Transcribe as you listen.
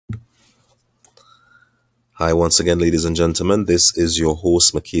Hi, once again, ladies and gentlemen. This is your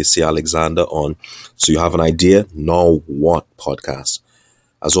host, Makesi Alexander, on So You Have an Idea? Now What podcast.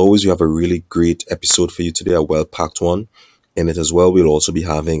 As always, we have a really great episode for you today, a well packed one. In it as well, we'll also be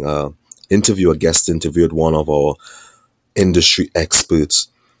having a guest interview with one of our industry experts.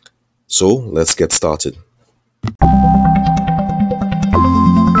 So let's get started.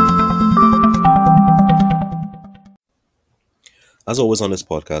 As always on this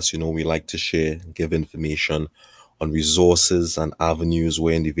podcast, we like to share, give information on resources and avenues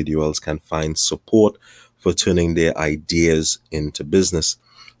where individuals can find support for turning their ideas into business.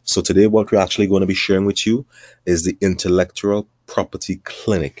 So today, what we're actually going to be sharing with you is the Intellectual Property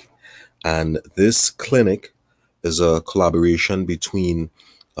Clinic. And this clinic is a collaboration between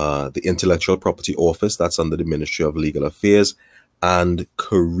the Intellectual Property Office, that's under the Ministry of Legal Affairs, and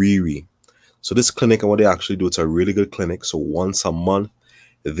Kariri. So this clinic and what they actually do, it's a really good clinic. So once a month,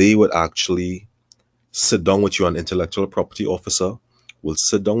 they would actually sit down with you, an intellectual property officer will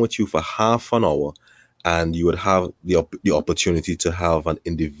sit down with you for half an hour, and you would have the opportunity to have an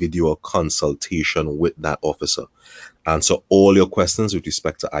individual consultation with that officer. Answer all your questions with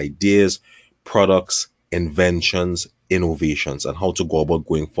respect to ideas, products, inventions, innovations, and how to go about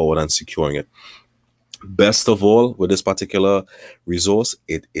going forward and securing it. Best of all, with this particular resource,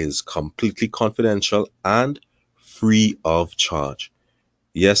 it is completely confidential and free of charge.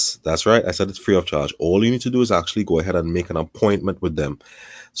 Yes, that's right. I said it's free of charge. All you need to do is actually go ahead and make an appointment with them.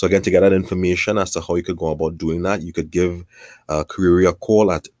 So again, to get that information as to how you could go about doing that, you could give Kariri a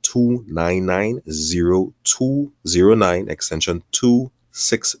call at 299-0209, extension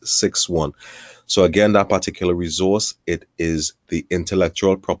 2661. So again, that particular resource, it is the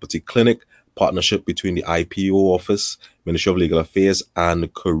Intellectual Property Clinic, partnership between the IPO office, Ministry of Legal Affairs,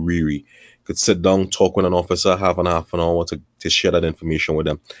 and Kariri. Could sit down, talk with an officer, have half an hour to share that information with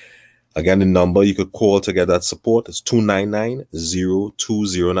them. Again, the number you could call to get that support is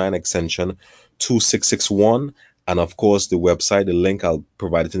 299-0209, extension 2661. And of course, the website, the link, I'll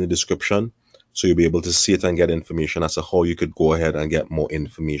provide it in the description. So you'll be able to see it and get information as to how you could go ahead and get more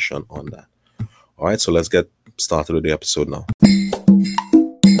information on that. All right, so let's get started with the episode now.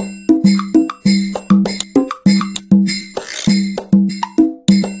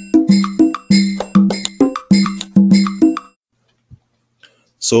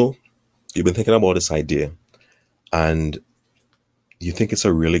 So you've been thinking about this idea and you think it's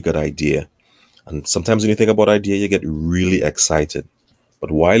a really good idea. And sometimes when you think about idea, you get really excited. But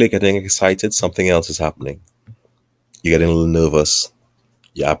while you're getting excited, something else is happening. You're getting a little nervous,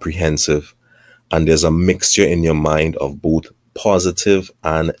 you're apprehensive, and there's a mixture in your mind of both positive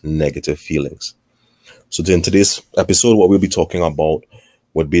and negative feelings. So in today's episode, what we'll be talking about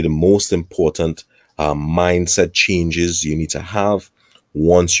would be the most important mindset changes you need to have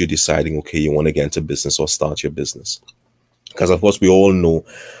once you're deciding, okay, you want to get into business or start your business. Because of course, we all know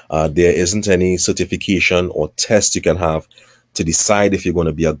there isn't any certification or test you can have to decide if you're going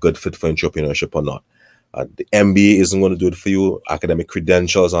to be a good fit for entrepreneurship or not. The MBA isn't going to do it for you. Academic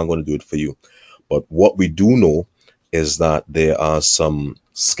credentials aren't going to do it for you. But what we do know is that there are some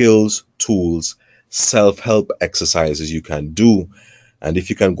skills, tools, self-help exercises you can do. And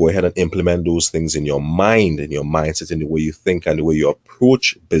if you can go ahead and implement those things in your mind, in your mindset, in the way you think and the way you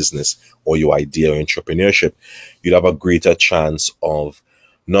approach business or your idea or entrepreneurship, you'd have a greater chance of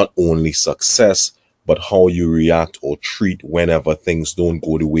not only success, but how you react or treat whenever things don't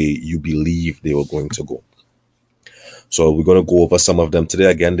go the way you believe they were going to go. So we're going to go over some of them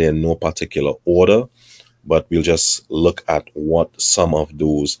today. Again, they're in no particular order, but we'll just look at what some of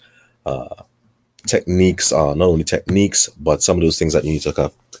those techniques are. Not only techniques, but some of those things that you need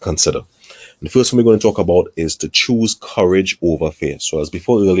to consider. And the first one we're going to talk about is to choose courage over fear. So as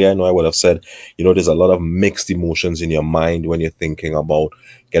before earlier, I know I would have said, there's a lot of mixed emotions in your mind when you're thinking about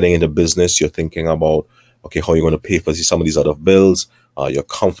getting into business. You're thinking about, okay, how you're going to pay for some of these other bills. You're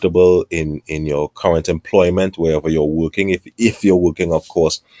comfortable in your current employment, wherever you're working, if you're working, of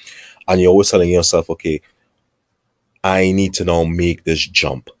course, and you're always telling yourself, okay, I need to now make this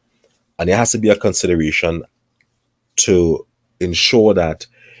jump. And there has to be a consideration to ensure that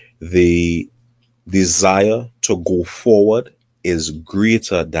the desire to go forward is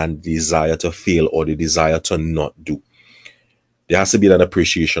greater than the desire to fail or the desire to not do. There has to be that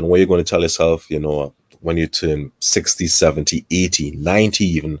appreciation where you're going to tell yourself, when you turn 60, 70, 80, 90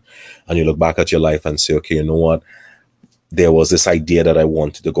 even, and you look back at your life and say, okay, you know what? There was this idea that I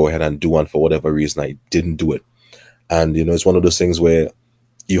wanted to go ahead and do, and for whatever reason, I didn't do it. And, it's one of those things where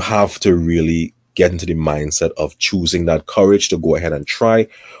you have to really get into the mindset of choosing that courage to go ahead and try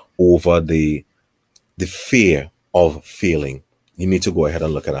over the fear of failing. You need to go ahead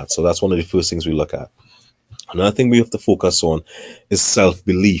and look at that. So that's one of the first things we look at. Another thing we have to focus on is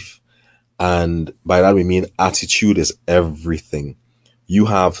self-belief. And by that we mean attitude is everything. You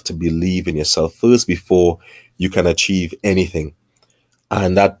have to believe in yourself first before you can achieve anything.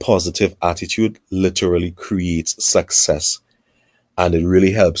 And that positive attitude literally creates success. And it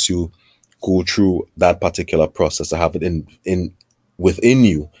really helps you go through that particular process to have it in within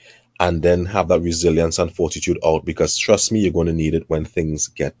you, and then have that resilience and fortitude out, because trust me, you're going to need it when things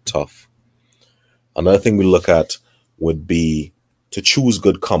get tough. Another thing we look at would be to choose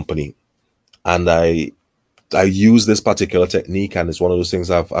good company. And I use this particular technique, and it's one of those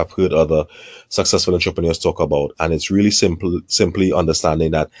things I've heard other successful entrepreneurs talk about. And it's really simply understanding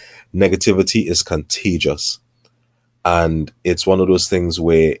that negativity is contagious. And it's one of those things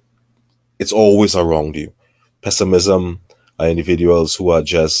where it's always around you. Pessimism, individuals who are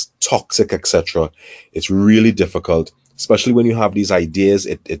just toxic, etc. It's really difficult, especially when you have these ideas.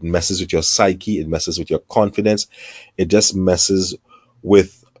 It messes with your psyche, it messes with your confidence, it just messes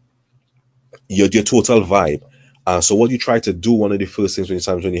with your total vibe. So what you try to do, one of the first things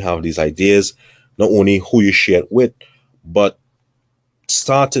when you have these ideas, not only who you share it with, but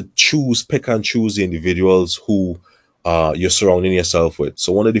start to pick and choose the individuals who you're surrounding yourself with.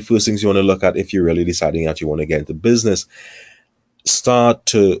 So one of the first things you want to look at if you're really deciding that you want to get into business, start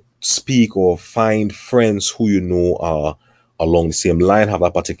to speak or find friends who you know are along the same line, have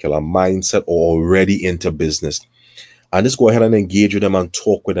that particular mindset, or already into business. And just go ahead and engage with them and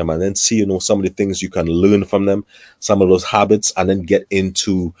talk with them, and then see, some of the things you can learn from them, some of those habits, and then get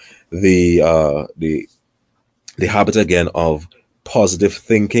into the habit again of positive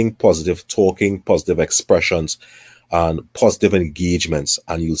thinking, positive talking, positive expressions, and positive engagements.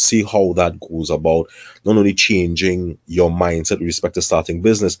 And you'll see how that goes about not only changing your mindset with respect to starting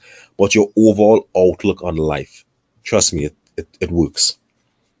business, but your overall outlook on life. Trust me, it works.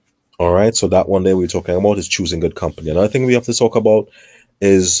 All right. So that one there we're talking about is choosing good company. Another thing we have to talk about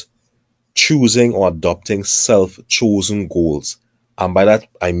is choosing or adopting self-chosen goals. And by that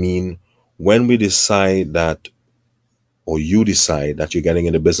I mean, when we decide that, or you decide that you're getting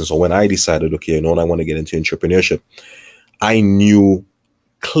into business, or when I decided, okay, I want to get into entrepreneurship, I knew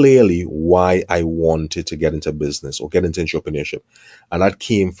clearly why I wanted to get into business or get into entrepreneurship. And that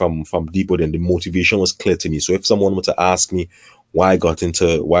came from deep within. The motivation was clear to me. So if someone were to ask me why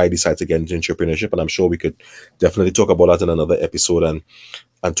I decided to get into entrepreneurship, and I'm sure we could definitely talk about that in another episode,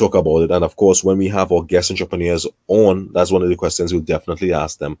 and talk about it. And of course, when we have our guest entrepreneurs on, that's one of the questions we'll definitely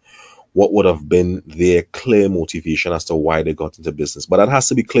ask them. What would have been their clear motivation as to why they got into business? But that has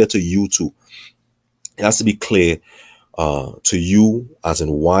to be clear to you too. It has to be clear to you, as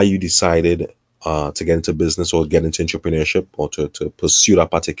in why you decided to get into business or get into entrepreneurship, or to pursue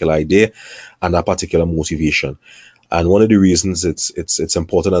that particular idea and that particular motivation. And one of the reasons it's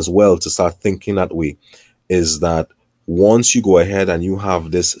important as well to start thinking that way is that once you go ahead and you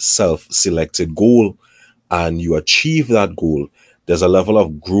have this self-selected goal and you achieve that goal, there's a level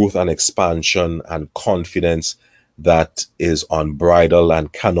of growth and expansion and confidence that is unbridled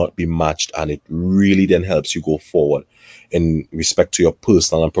and cannot be matched. And it really then helps you go forward in respect to your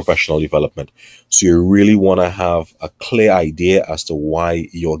personal and professional development. So you really want to have a clear idea as to why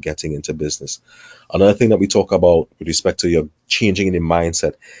you're getting into business. Another thing that we talk about with respect to your changing in the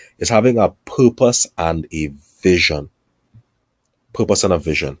mindset is having a purpose and a vision. Purpose and a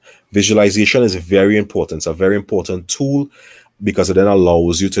vision. Visualization is very important. It's a very important tool because it then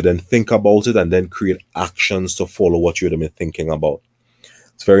allows you to then think about it and then create actions to follow what you've been thinking about.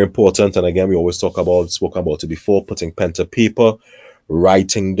 It's very important. And again, we always spoke about it before, putting pen to paper,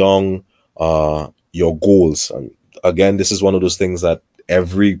 writing down your goals. And again, this is one of those things that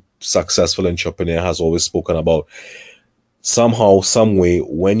every successful entrepreneur has always spoken about. Somehow, some way,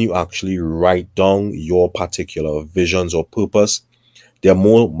 when you actually write down your particular visions or purpose, they're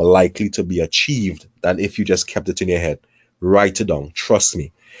more likely to be achieved than if you just kept it in your head. Write it down. Trust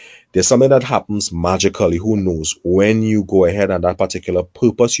me. There's something that happens magically, who knows, when you go ahead and that particular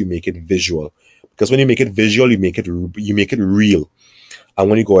purpose, you make it visual. Because when you make it visual, you make it real. And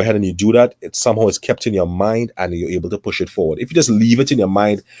when you go ahead and you do that, it somehow is kept in your mind and you're able to push it forward. If you just leave it in your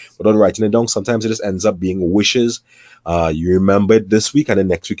mind without writing it down, sometimes it just ends up being wishes. You remember it this week and then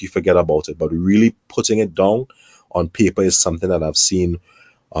next week you forget about it. But really putting it down on paper is something that I've seen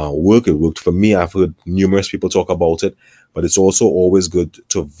work. It worked for me. I've heard numerous people talk about it, but it's also always good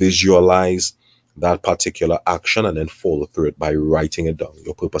to visualize that particular action and then follow through it by writing it down,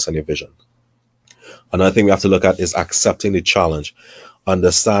 your purpose and your vision. Another thing we have to look at is accepting the challenge,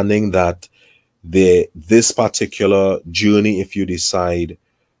 understanding that this particular journey, if you decide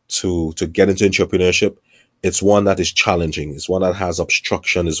to get into entrepreneurship, It's one that is challenging. It's one that has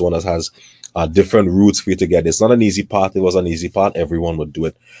obstruction. It's one that has different routes for you to get. It's not an easy path. If it was an easy path, everyone would do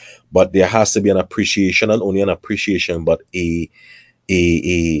it. But there has to be an appreciation, not only an appreciation, but a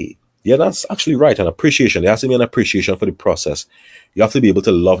yeah, that's actually right. An appreciation. There has to be an appreciation for the process. You have to be able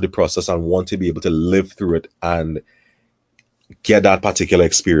to love the process and want to be able to live through it and get that particular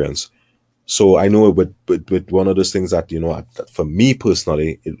experience. So I know with one of those things that, that for me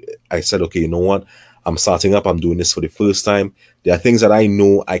personally, I said, okay, you know what? I'm starting up. I'm doing this for the first time. There are things that I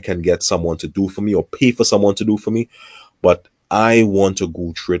know I can get someone to do for me or pay for someone to do for me, but I want to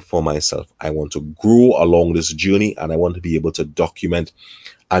go through it for myself. I want to grow along this journey, and I want to be able to document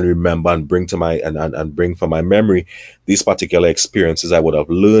and remember and bring to my and bring from my memory these particular experiences I would have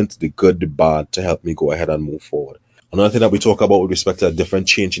learned, the good, the bad, to help me go ahead and move forward. Another thing that we talk about with respect to a different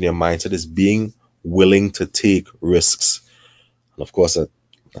change in your mindset is being willing to take risks. And of course,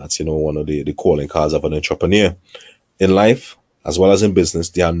 that's one of the calling cards of an entrepreneur. In life, as well as in business,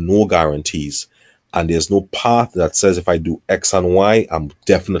 there are no guarantees. And there's no path that says if I do X and Y, I'm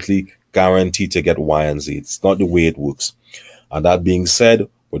definitely guaranteed to get Y and Z. It's not the way it works. And that being said,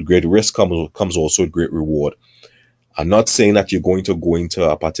 with great risk comes also with great reward. I'm not saying that you're going to go into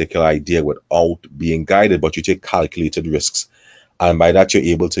a particular idea without being guided, but you take calculated risks. And by that, you're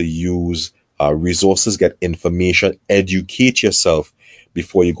able to use resources, get information, educate yourself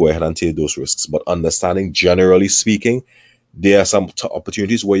before you go ahead and take those risks. But understanding, generally speaking, there are some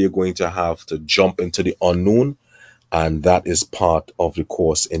opportunities where you're going to have to jump into the unknown. And that is part of the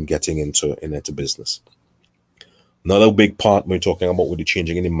course in getting into business. Another big part we're talking about with the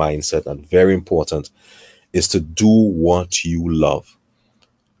changing in the mindset, and very important, is to do what you love.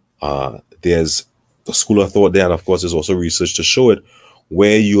 There's the school of thought there, and of course, there's also research to show it,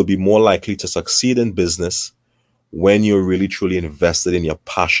 where you'll be more likely to succeed in business when you're really truly invested in your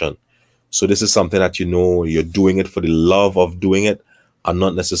passion. So this is something that you're doing it for the love of doing it, and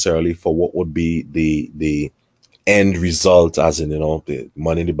not necessarily for what would be the end result, as in the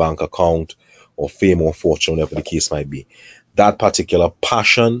money in the bank account or fame or fortune, whatever the case might be. That particular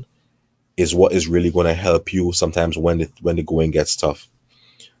passion is what is really going to help you sometimes when the going gets tough.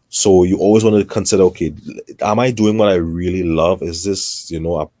 So you always want to consider, okay, am I doing what I really love? Is this,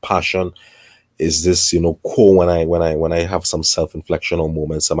 a passion? Is this, core when I have some self-inflection or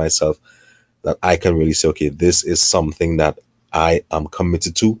moments of myself that I can really say, okay, this is something that I am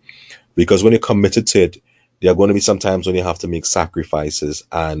committed to? Because when you're committed to it, there are going to be some times when you have to make sacrifices,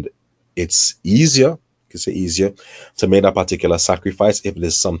 and it's easier, you can say easier, to make that particular sacrifice if it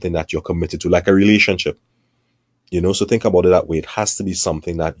is something that you're committed to, like a relationship. So think about it that way. It has to be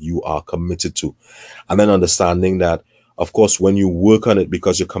something that you are committed to. And then understanding that, of course, when you work on it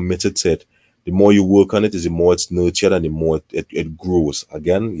because you're committed to it, the more you work on it is the more it's nurtured and the more it grows.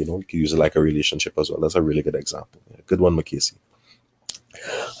 Again, you can use it like a relationship as well. That's a really good example. Yeah, good one, McKasey.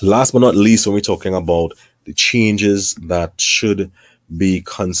 Last but not least, when we're talking about the changes that should be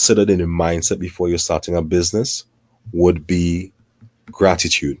considered in your mindset before you're starting a business, would be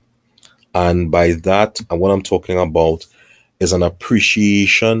gratitude. And by that, and what I'm talking about is an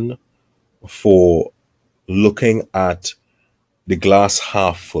appreciation for looking at the glass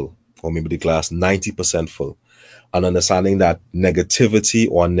half full, or maybe the glass 90% full, and understanding that negativity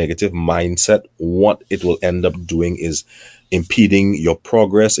or negative mindset, what it will end up doing is impeding your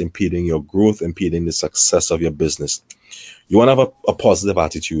progress, impeding your growth, impeding the success of your business. You want to have a positive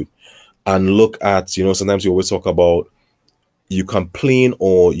attitude and look at, sometimes you always talk about, you complain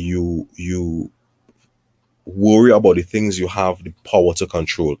or you worry about the things you have the power to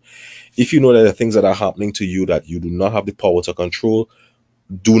control. If you know that the things that are happening to you that you do not have the power to control,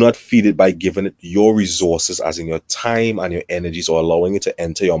 do not feed it by giving it your resources, as in your time and your energies, or allowing it to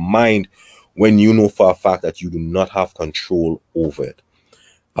enter your mind when you know for a fact that you do not have control over it.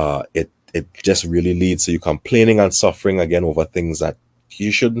 It just really leads to you complaining and suffering again over things that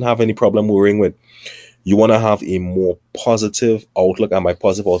you shouldn't have any problem worrying with. You want to have a more positive outlook, and by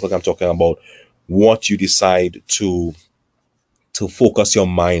positive outlook, I'm talking about what you decide to focus your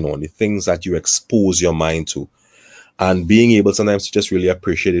mind on, the things that you expose your mind to, and being able sometimes to just really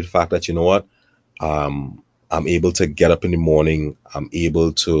appreciate the fact that, I'm able to get up in the morning, I'm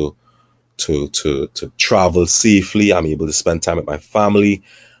able to travel safely, I'm able to spend time with my family,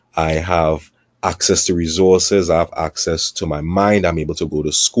 I have access to resources, I have access to my mind, I'm able to go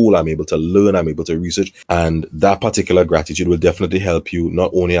to school, I'm able to learn, I'm able to research. And that particular gratitude will definitely help you, not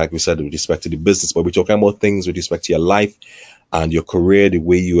only, like we said, with respect to the business, but we're talking about things with respect to your life and your career, the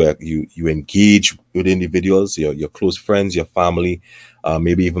way you engage with individuals, your close friends, your family,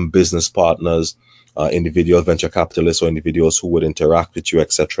 maybe even business partners, individual venture capitalists, or individuals who would interact with you,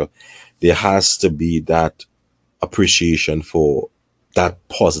 etc. There has to be that appreciation for that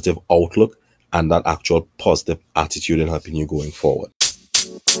positive outlook and that actual positive attitude in helping you going forward.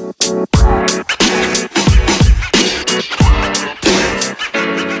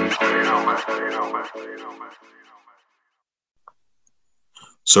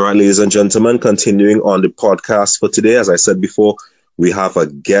 So, right, ladies and gentlemen, continuing on the podcast for today, as I said before, we have a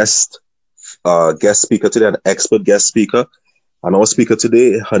guest speaker today, an expert guest speaker. And our speaker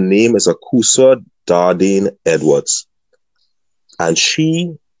today, her name is Akosua Dardane Edwards. And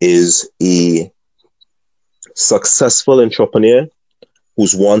she is a successful entrepreneur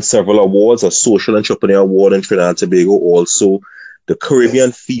who's won several awards, a Social Entrepreneur Award in Trinidad and Tobago, also the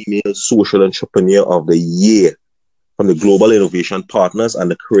Caribbean Female Social Entrepreneur of the Year from the Global Innovation Partners and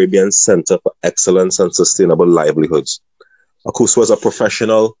the Caribbean Center for Excellence and Sustainable Livelihoods. Akosua is a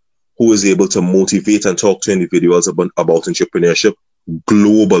professional who is able to motivate and talk to individuals about entrepreneurship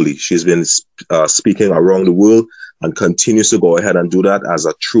globally. She's been speaking around the world and continues to go ahead and do that as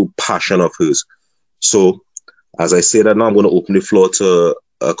a true passion of hers. So, as I say that now, I'm going to open the floor to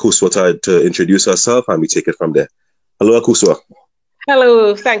Akosua to introduce herself, and we take it from there. Hello, Akosua.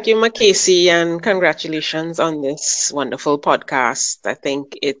 Hello, thank you, Makesi, and congratulations on this wonderful podcast. I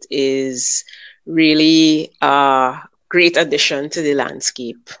think it is really a great addition to the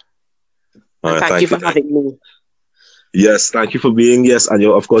landscape. Thank you for having me. Yes, thank you for being and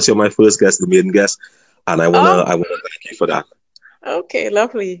of course you're my first guest, the main guest, and I wanna thank you for that. Okay,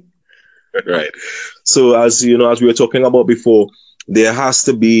 lovely. Right. So as you know, as we were talking about before, there has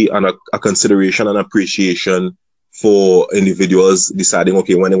to be a consideration and appreciation for individuals deciding,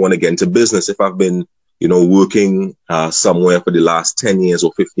 okay, when they want to get into business. If I've been, working somewhere for the last 10 years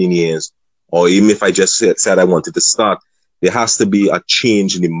or 15 years, or even if I just said I wanted to start, there has to be a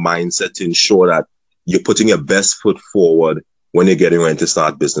change in the mindset to ensure that you're putting your best foot forward when you're getting ready to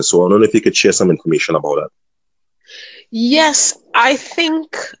start business. So I don't know if you could share some information about that. Yes, I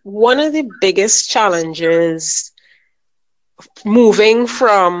think one of the biggest challenges moving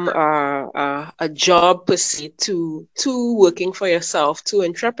from a job per se to working for yourself, to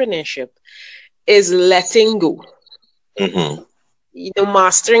entrepreneurship, is letting go. Mm-hmm.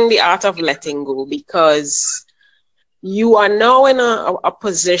 Mastering the art of letting go, because you are now in a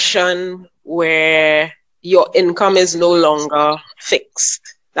position where your income is no longer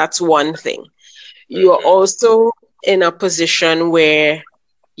fixed. That's one thing. You are also in a position where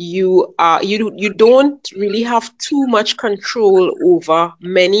you don't really have too much control over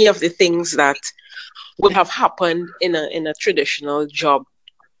many of the things that would have happened in a traditional job.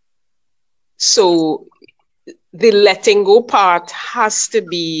 So the letting go part has to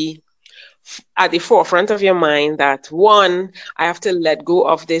be at the forefront of your mind, that one, I have to let go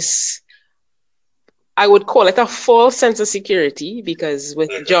of this, I would call it a false sense of security, because with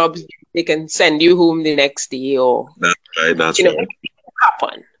jobs, they can send you home the next day, or that's right.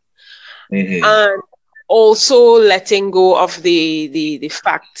 Happen. Mm-hmm. And also letting go of the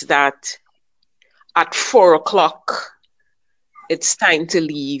fact that at 4:00 it's time to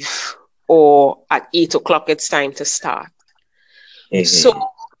leave, or at 8:00 it's time to start. Mm-hmm.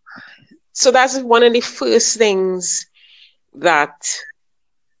 So that's one of the first things that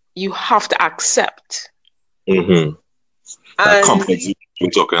you have to accept. Mm-hmm. That complexity you're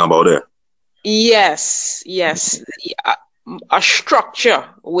talking about there. Yes. A structure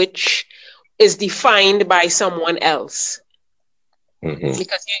which is defined by someone else. Mm-hmm.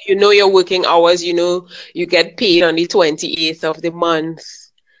 Because your working hours, you get paid on the 28th of the month.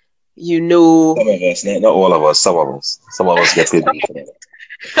 Some of us, not all of us, some of us get paid.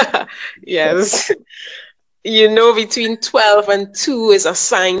 Yes. Between 12 and 2 is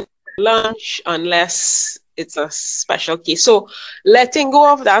assigned lunch, unless it's a special case. So letting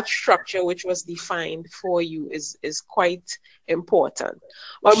go of that structure which was defined for you is quite important.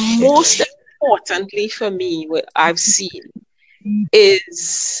 But most importantly for me, what I've seen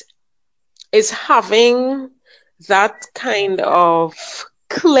is having that kind of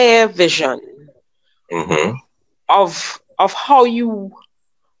clear vision mm-hmm. of how you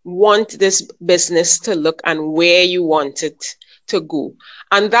want this business to look and where you want it to go.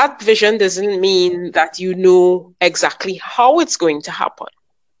 And that vision doesn't mean that you know exactly how it's going to happen.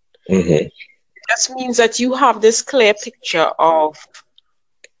 Mm-hmm. It just means that you have this clear picture of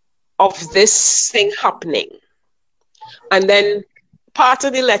this thing happening. And then part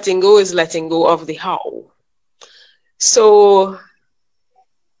of the letting go is letting go of the how. So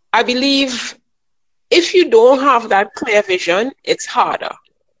I believe if you don't have that clear vision, it's harder.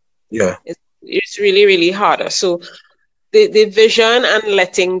 Yeah. It's really, really harder. So the vision and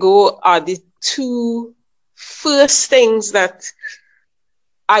letting go are the two first things that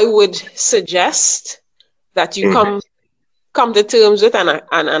I would suggest that you Mhm. come to terms with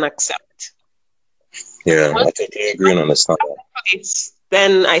and accept. Yeah, I Once totally agree and understand it's,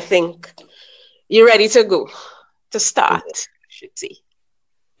 then I think you're ready to go, to start, that. I should say.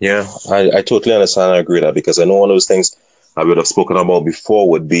 Yeah, I totally understand and agree with that because I know one of those things I would have spoken about before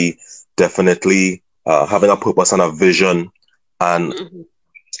would be definitely having a purpose and a vision and Mhm.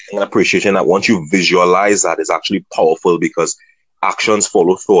 an appreciation that once you visualize that is actually powerful because actions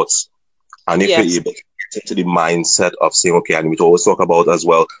follow thoughts. And if you're Yes. able to get into the mindset of saying, okay, and we always talk about as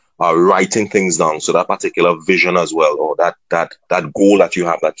well, writing things down. So that particular vision as well, or that goal that you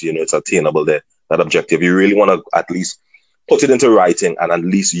have that you know it's attainable there, that objective, you really want to at least put it into writing and at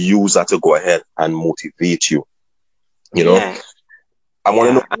least use that to go ahead and motivate you. You know, Yeah. I want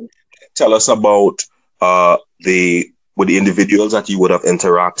to know, Yeah. tell us about the with the individuals that you would have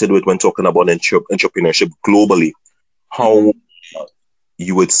interacted with when talking about entrepreneurship globally. How Mhm.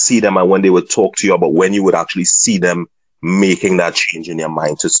 you would see them and when they would talk to you about when you would actually see them making that change in your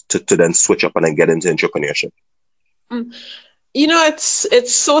mind to then switch up and then get into entrepreneurship. Mm.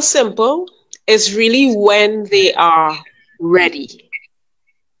 It's so simple. It's really when they are ready.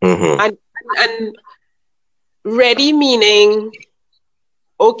 Mm-hmm. And ready meaning,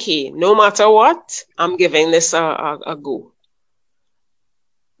 okay, no matter what, I'm giving this a go.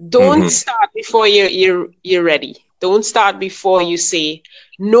 Don't Mm-hmm. start before you're ready. Don't start before you say,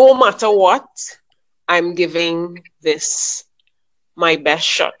 no matter what, I'm giving this my best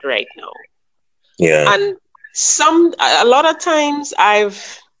shot right now. Yeah. And a lot of times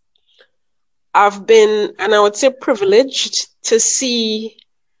I've been, and I would say privileged to see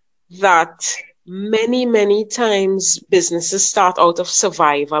that many times businesses start out of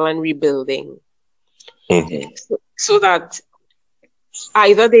survival and rebuilding. Mm-hmm. So that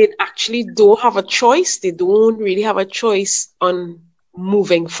either they actually don't have a choice, they don't really have a choice on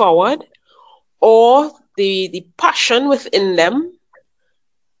moving forward, or the passion within them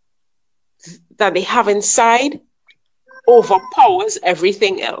that they have inside overpowers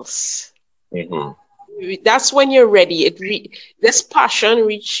everything else. Mm-hmm. That's when you're ready. This passion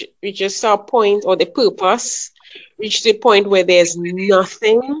reaches to a point, or the purpose reaches to a point where there's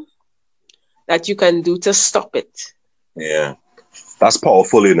nothing that you can do to stop it. Yeah. That's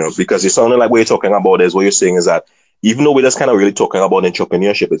powerful, you know, because it sounded like what you're talking about is what you're saying is that even though we're just kind of really talking about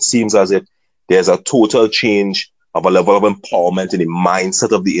entrepreneurship, it seems as if there's a total change of a level of empowerment in the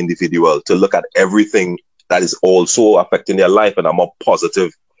mindset of the individual to look at everything that is also affecting their life in a more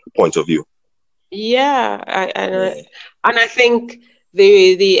positive point of view. Yeah, Yeah. and I think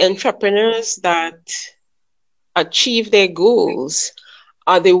the entrepreneurs that achieve their goals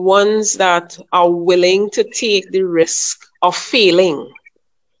are the ones that are willing to take the risk of failing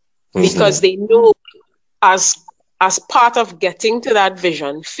Mm-hmm. because they know as as part of getting to that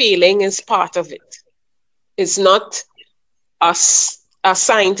vision, failing is part of it. It's not a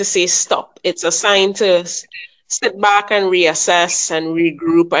sign to say stop. It's a sign to sit back and reassess and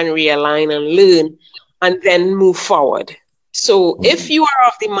regroup and realign and learn and then move forward. So if Mm-hmm. you are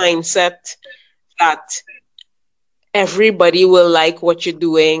of the mindset that everybody will like what you're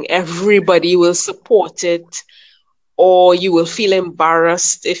doing, everybody will support it, or you will feel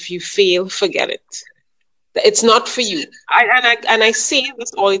embarrassed if you fail, forget it. It's not for you. I say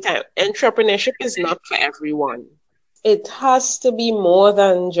this all the time. Entrepreneurship is not for everyone. It has to be more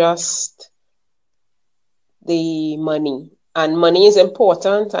than just the money. And money is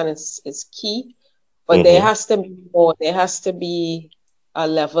important and it's key, but there Mm-hmm. has to be more. There has to be a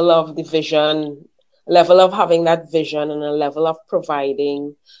level of the vision, level of having that vision, and a level of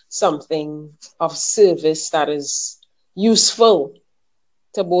providing something of service that is useful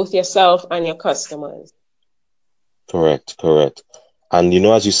to both yourself and your customers. Correct, correct. And you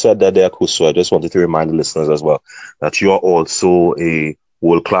know, as you said that there, Kusu, I just wanted to remind the listeners as well that you are also a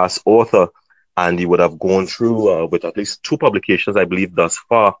world-class author, and you would have gone through with at least two publications, I believe, thus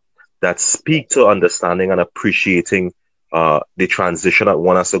far that speak to understanding and appreciating the transition that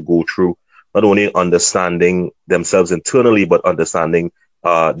one has to go through, not only understanding themselves internally, but understanding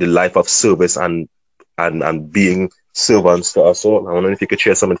the life of service and being servants to us all. I wonder if you could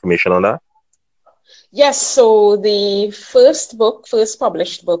share some information on that. Yes, so the first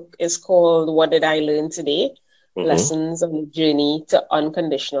published book is called What Did I Learn Today? Mm-hmm. Lessons on the Journey to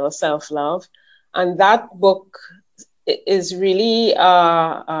Unconditional Self-Love. And that book is really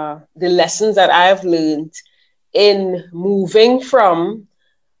the lessons that I've learned in moving from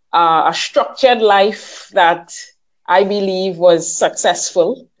a structured life that I believe was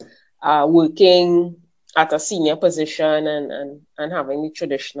successful, working at a senior position and having the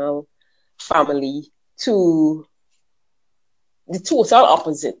traditional family to the total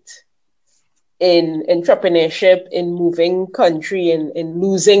opposite in entrepreneurship, in moving country, in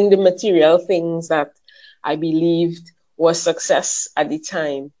losing the material things that I believed was success at the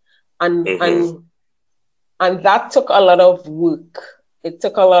time. And Mm-hmm. and and that took a lot of work. It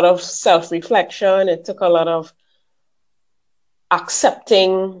took a lot of self-reflection. It took a lot of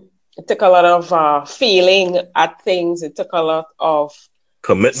accepting. It took a lot of feeling at things. It took a lot of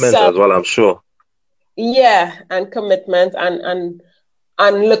Commitment self, as well, I'm sure. yeah, and commitment, and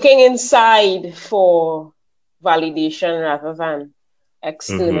looking inside for validation rather than Mm-hmm.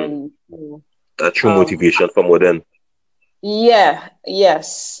 externally. So, That true um, motivation from within. yeah,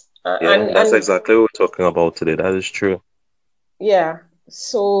 yes, Yeah, that's and exactly what we're talking about today. That is true. yeah.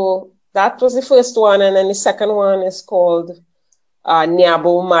 So that was the first one, and then the second one is called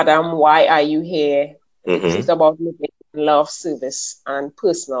Niabo, Madam, Why Are You Here? Which Mm-hmm. is about living love, service, and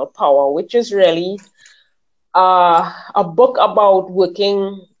personal power, which is really a book about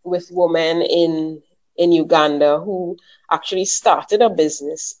working with women in Uganda who actually started a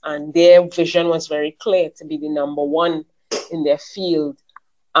business, and their vision was very clear to be the number one in their field,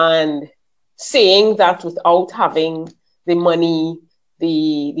 and saying that without having the money,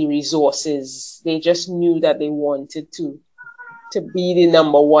 the resources, they just knew that they wanted to be the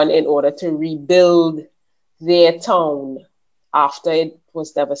number one in order to rebuild their town after it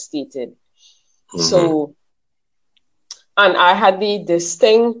was devastated. Mm-hmm. So, and I had the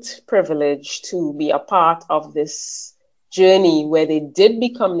distinct privilege to be a part of this journey where they did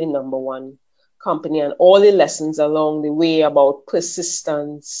become the number one company, and all the lessons along the way about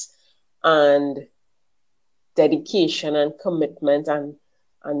persistence and dedication and commitment and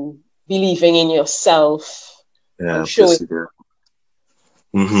believing in yourself Yeah, and showing persevere.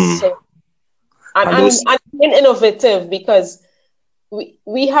 Mm-hmm. so and And and, those, and being innovative because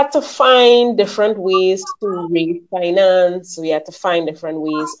we had to find different ways to raise finance. We had to find different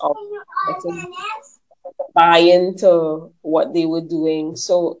ways of getting buy into what they were doing.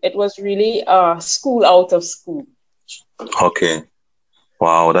 So it was really a school out of school. okay.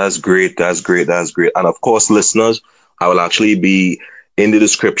 Wow, that's great. That's great. That's great. And of course, listeners, I will actually be in the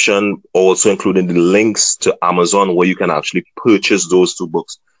description, also including the links to Amazon where you can actually purchase those two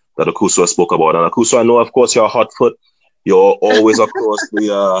books that Akuso spoke about. And Akuso, I know, of course, you're a hot foot. You're always across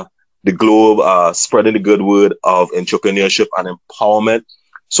the globe, spreading the good word of entrepreneurship and empowerment.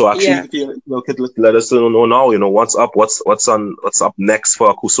 So actually, Yeah. if you could let us know now, what's up, what's up next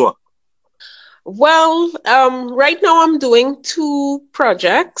for Akuso. Well, right now I'm doing two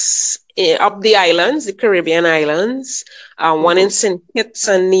projects up the islands, the Caribbean islands. One in Mm-hmm. St. Kitts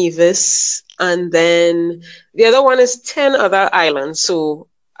and Nevis, and then the other one is 10 other islands. So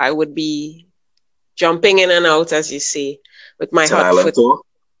I would be jumping in and out, as you say, with my It's an hot island foot. tour.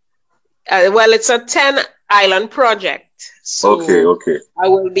 Well, it's a 10 island project. Okay, So okay. I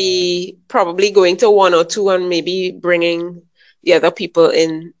will be probably going to one or two and maybe bringing the other people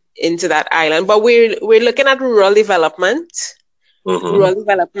into that island. But we're looking at Mm-hmm. rural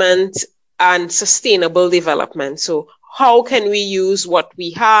development and sustainable development. So how can we use what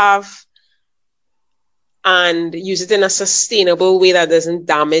we have and use it in a sustainable way that doesn't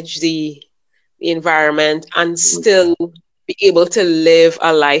damage the environment and still be able to live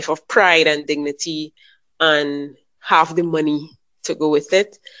a life of pride and dignity and have the money to go with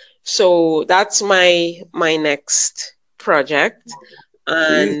it. So that's my next project.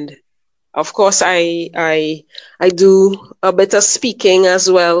 Great. And of course I do a bit of speaking as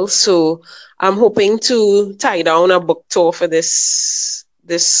well. So I'm hoping to tie down a book tour for this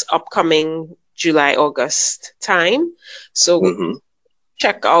upcoming July August time. So Mm-hmm.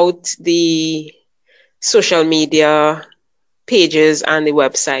 check out the social media pages and the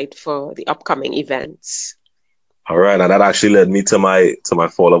website for the upcoming events. All right, and that actually led me to my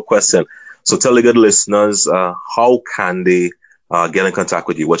follow-up question. So tell the good listeners, how can they get in contact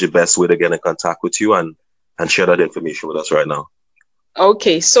with you? What's your best way to get in contact with you and share that information with us right now?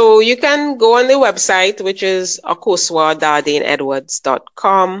 Okay, so you can go on the website, which is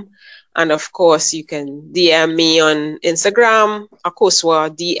akoswa.dardaneedwards.com. And of course, you can DM me on Instagram,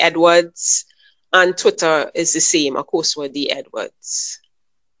 Akoswa D. Edwards, and Twitter is the same, Akoswa D. Edwards.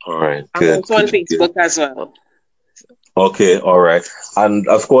 All right, I'm good, also on good, good. Facebook as well. Okay, all right. And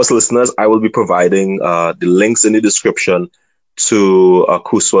of course, listeners, I will be providing the links in the description to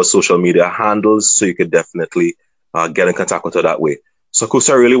Kuswa's social media handles, so you could definitely get in contact with her that way. So,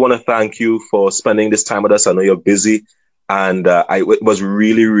 Kuswa, I really want to thank you for spending this time with us. I know you're busy, and it was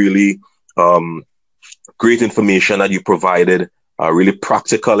really, really um, great information that you provided, really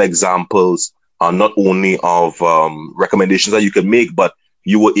practical examples, not only of recommendations that you could make, but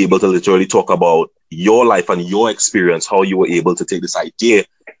you were able to literally talk about your life and your experience, how you were able to take this idea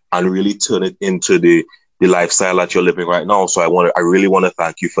and really turn it into the lifestyle that you're living right now. So I really want to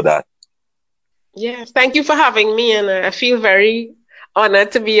thank you for that. Yes, thank you for having me, and I feel very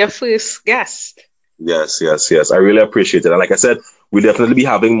honored to be your first guest. Yes, yes, yes. I really appreciate it. And like I said, we'll definitely be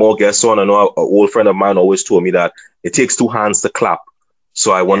having more guests on. I know an old friend of mine always told me that it takes two hands to clap.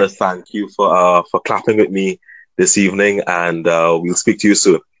 So I want to Yes. thank you for clapping with me this evening, and we'll speak to you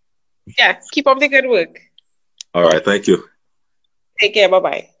soon. Yeah, keep up the good work. All right, thank you. Take care. Bye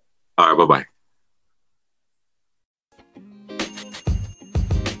bye. All right, bye-bye.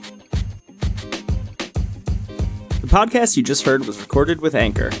 The podcast you just heard was recorded with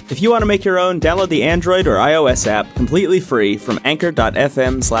Anchor. If you want to make your own, download the Android or iOS app completely free from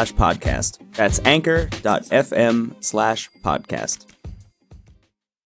anchor.fm/podcast. That's anchor.fm/podcast.